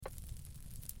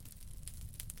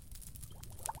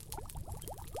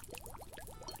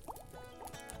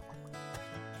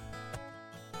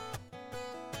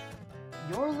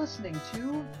You're listening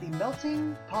to the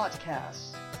Melting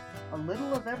Potcast, a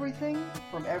little of everything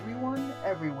from everyone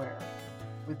everywhere,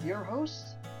 with your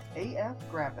host, A.F.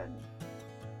 Grappin.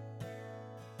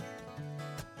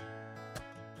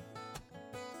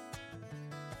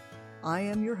 I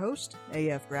am your host,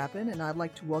 A.F. Grappin, and I'd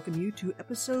like to welcome you to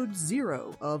episode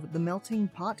 0 of the Melting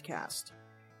Potcast,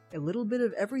 a little bit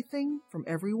of everything from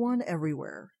everyone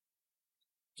everywhere.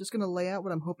 Just going to lay out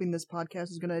what I'm hoping this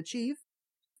podcast is going to achieve.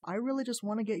 I really just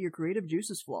want to get your creative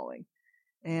juices flowing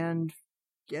and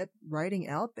get writing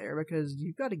out there because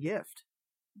you've got a gift.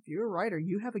 If you're a writer,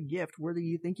 you have a gift, whether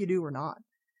you think you do or not.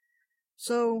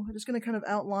 So, I'm just going to kind of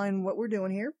outline what we're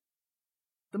doing here.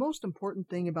 The most important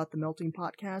thing about the Melting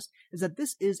Potcast is that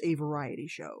this is a variety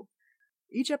show.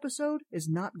 Each episode is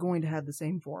not going to have the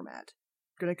same format.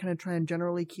 I'm going to kind of try and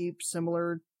generally keep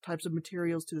similar types of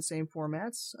materials to the same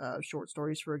formats, short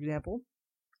stories, for example.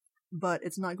 But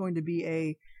it's not going to be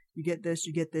a, you get this,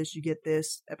 you get this, you get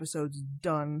this, episode's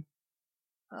done,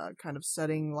 kind of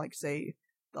setting like, say,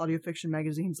 the audio fiction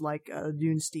magazines like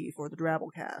Dune Steve or the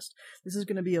Drabblecast. This is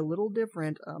going to be a little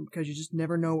different because you just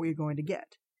never know what you're going to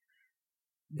get.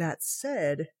 That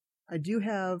said, I do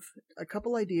have a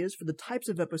couple ideas for the types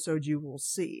of episodes you will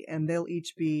see, and they'll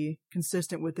each be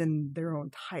consistent within their own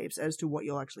types as to what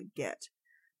you'll actually get.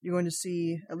 You're going to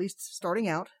see, at least starting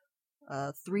out,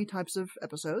 3 types of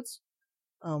episodes.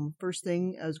 First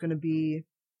thing is going to be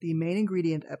the main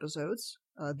ingredient episodes.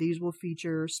 These will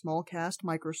feature small cast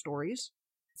micro stories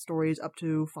up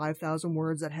to 5,000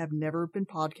 words that have never been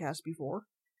podcast before.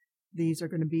 These are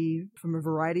going to be from a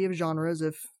variety of genres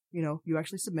if, you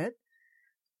actually submit.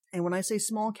 And when I say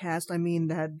small cast, I mean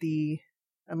that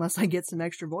unless I get some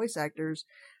extra voice actors,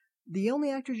 the only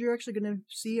actors you're actually going to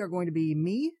see are going to be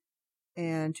me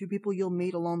and 2 people you'll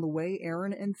meet along the way,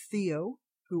 Aaron and Theo,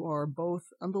 who are both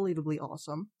unbelievably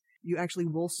awesome. You actually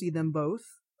will see them both,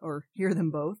 or hear them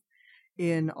both,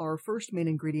 in our first main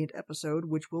ingredient episode,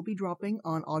 which will be dropping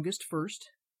on August 1st.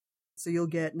 So you'll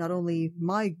get not only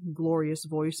my glorious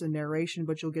voice and narration,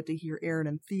 but you'll get to hear Aaron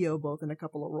and Theo both in a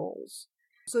couple of roles.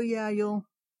 So yeah, you'll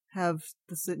have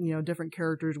different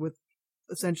characters with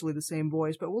essentially the same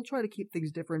voice, but we'll try to keep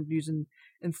things different using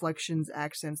inflections,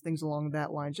 accents, things along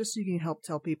that line, just so you can help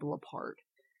tell people apart.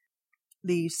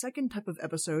 The second type of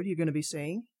episode you're going to be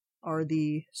seeing are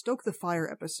the Stoke the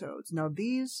Fire episodes. Now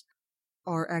these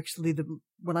are actually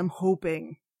what I'm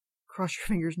hoping, cross your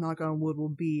fingers, knock on wood, will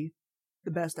be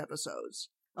the best episodes.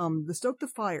 The Stoke the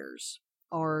Fires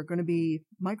are going to be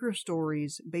micro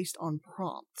stories based on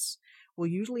prompts. We'll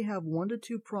usually have 1 to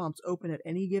 2 prompts open at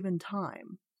any given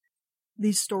time.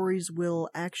 These stories will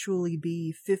actually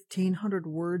be 1,500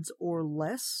 words or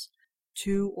less,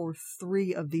 2 or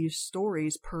 3 of these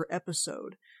stories per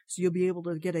episode. So you'll be able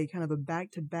to get a kind of a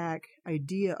back-to-back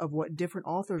idea of what different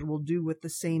authors will do with the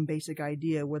same basic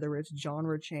idea, whether it's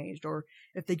genre changed or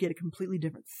if they get a completely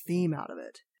different theme out of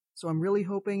it. So I'm really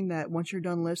hoping that once you're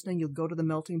done listening, you'll go to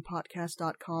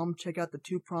themeltingpodcast.com, check out the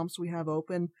 2 prompts we have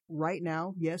open right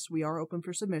now. Yes, we are open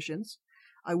for submissions.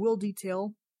 I will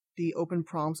detail the open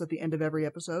prompts at the end of every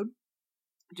episode,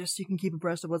 just so you can keep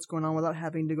abreast of what's going on without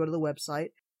having to go to the website.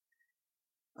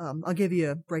 I'll give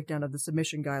you a breakdown of the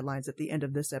submission guidelines at the end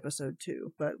of this episode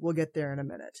too, but we'll get there in a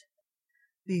minute.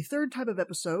 The third type of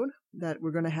episode that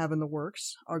we're going to have in the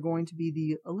works are going to be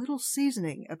the A Little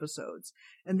Seasoning episodes,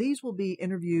 and these will be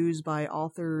interviews by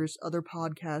authors, other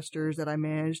podcasters that I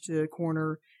managed to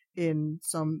corner in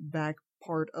some back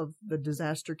part of the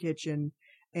disaster kitchen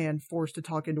and forced to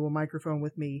talk into a microphone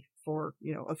with me for,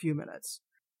 a few minutes.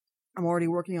 I'm already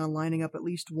working on lining up at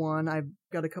least one. I've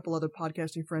got a couple other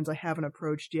podcasting friends I haven't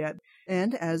approached yet.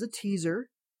 And as a teaser,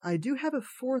 I do have a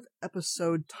 4th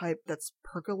episode type that's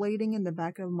percolating in the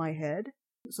back of my head.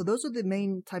 So those are the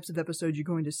main types of episodes you're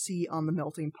going to see on the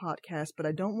Melting Podcast, but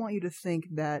I don't want you to think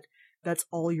that that's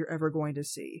all you're ever going to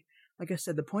see. Like I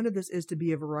said, the point of this is to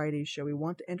be a variety show. We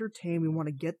want to entertain, we want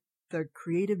to get the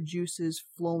creative juices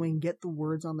flowing, get the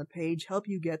words on the page, help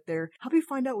you get there, help you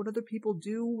find out what other people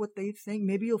do, what they think.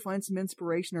 Maybe you'll find some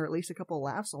inspiration or at least a couple of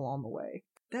laughs along the way.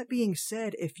 That being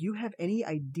said, if you have any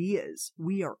ideas,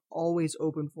 we are always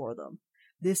open for them.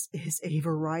 This is a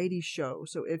variety show,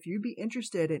 so if you'd be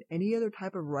interested in any other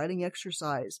type of writing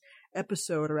exercise,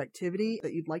 episode, or activity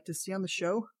that you'd like to see on the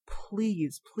show,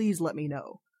 please let me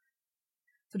know.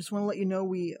 So just want to let you know,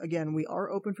 we are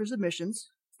open for submissions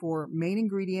for main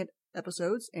ingredient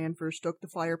episodes and for Stoke the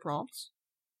Fire prompts.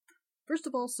 First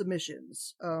of all,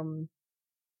 submissions. I'm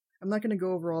not going to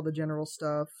go over all the general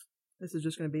stuff. This is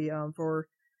just going to be for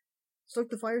Stoke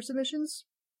the Fire submissions.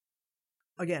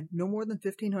 Again, no more than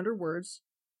 1,500 words.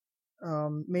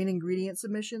 Main ingredient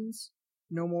submissions,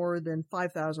 no more than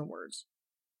 5,000 words.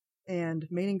 and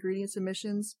main ingredient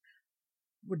submissions,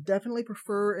 would definitely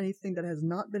prefer anything that has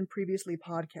not been previously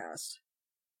podcast.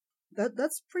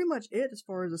 That's pretty much it as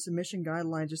far as the submission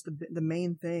guidelines, just the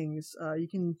main things. You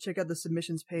can check out the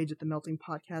submissions page at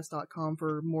themeltingpodcast.com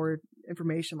for more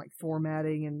information like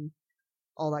formatting and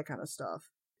all that kind of stuff.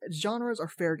 Genres are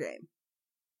fair game.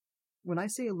 When I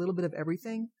say a little bit of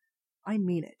everything, I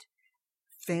mean it.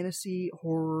 Fantasy,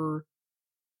 horror,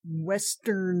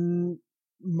 Western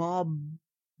mob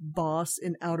boss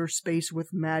in outer space with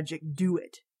magic, do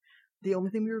it. The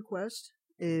only thing we request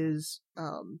is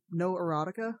no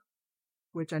erotica,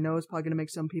 which I know is probably going to make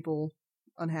some people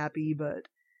unhappy, but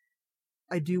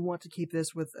I do want to keep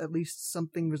this with at least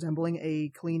something resembling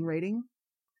a clean rating.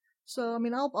 So, I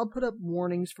mean, I'll put up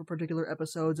warnings for particular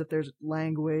episodes if there's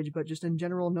language, but just in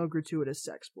general, no gratuitous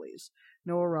sex, please.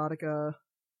 No erotica.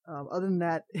 Other than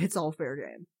that, it's all fair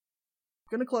game.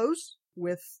 I'm gonna close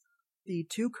with the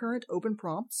 2 current open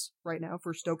prompts right now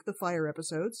for Stoke the Fire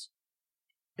episodes.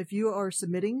 If you are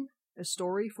submitting a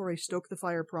story for a Stoke the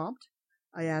Fire prompt,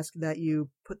 I ask that you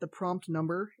put the prompt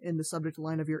number in the subject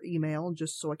line of your email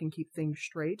just so I can keep things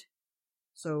straight.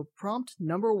 So prompt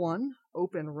number 1,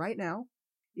 open right now,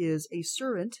 is a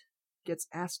servant gets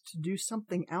asked to do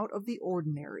something out of the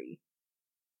ordinary.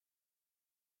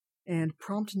 And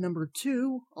prompt number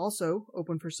 2, also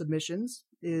open for submissions,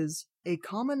 is a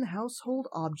common household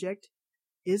object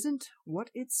isn't what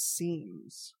it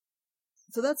seems.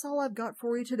 So that's all I've got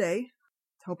for you today.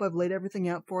 Hope I've laid everything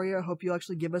out for you. I hope you'll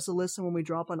actually give us a listen when we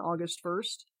drop on August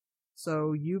 1st.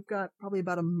 So you've got probably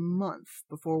about a month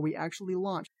before we actually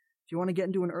launch. If you want to get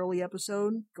into an early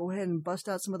episode, go ahead and bust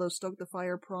out some of those Stoke the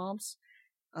Fire prompts.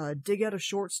 Dig out a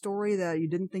short story that you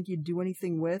didn't think you'd do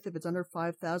anything with. If it's under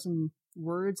 5,000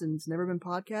 words and it's never been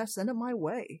podcast, send it my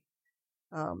way.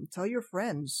 Tell your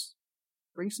friends.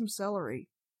 Bring some celery.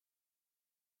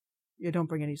 Yeah, don't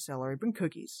bring any celery. Bring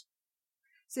cookies.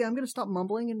 See, I'm going to stop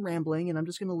mumbling and rambling, and I'm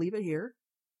just going to leave it here.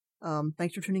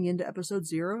 Thanks for tuning in to episode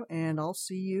 0, and I'll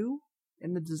see you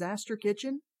in the Disaster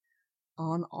Kitchen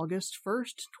on August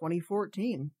 1st,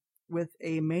 2014, with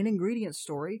a main ingredient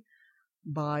story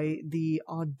by the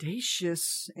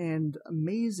audacious and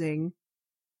amazing,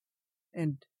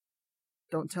 and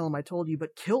don't tell him I told you,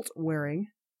 but kilt-wearing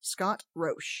Scott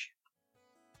Roche.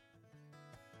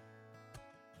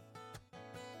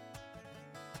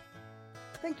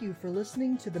 Thank you for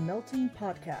listening to the Melting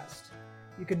Podcast.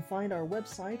 You can find our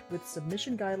website with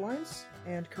submission guidelines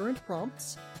and current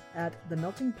prompts at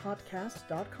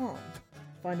themeltingpodcast.com.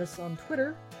 Find us on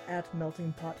Twitter at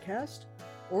meltingpodcast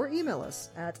or email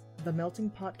us at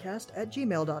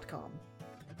themeltingpodcast@gmail.com.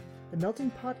 The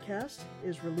Melting Podcast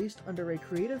is released under a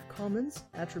Creative Commons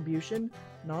Attribution,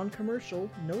 Non-Commercial,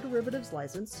 No Derivatives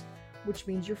license, which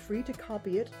means you're free to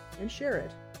copy it and share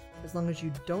it, as long as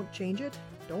you don't change it,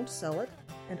 don't sell it,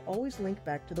 and always link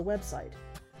back to the website.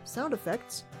 Sound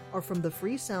effects are from the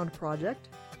Free Sound Project,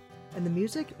 and the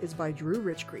music is by Drew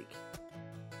Rich Creek.